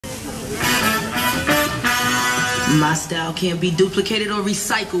My style can't be duplicated or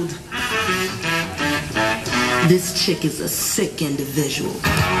recycled. This chick is a sick individual. Sick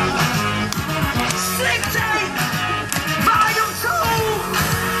tape, volume 2.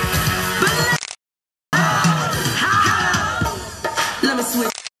 Let me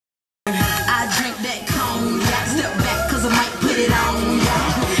switch. I drink that cognac, step back cause I might put it on.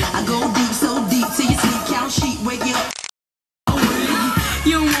 I go deep, so deep till your sleep count sheet wake you up.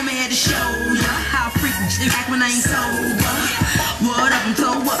 You don't want me at the show, how freaky shit act when I ain't sober. What up and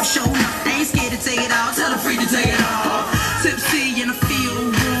toe up, show up. They ain't scared to take it all, tell them free to take it all. Tipsy and I feel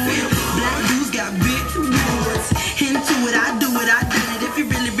good. Black dudes got big words. Into it, I do it, I did it. If you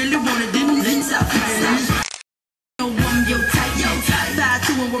really, really want it, then stop playing. No woman, yo tight,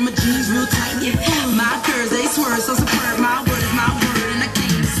 5'2" and wear my jeans real tight. My curves, they swerve, so superb. My word is my word, and I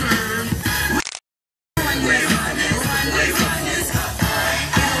came to serve.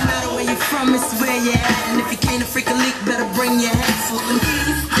 From it's where you at, and if you can't freak a leak, better bring your hat. So the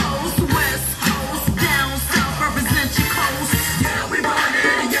East Coast, West Coast, down south, represent your coast. Yeah, we run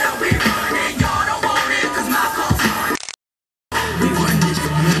it, y'all don't want it, cause my coast run. We run it.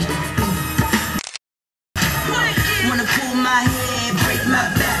 Wanna pull my hair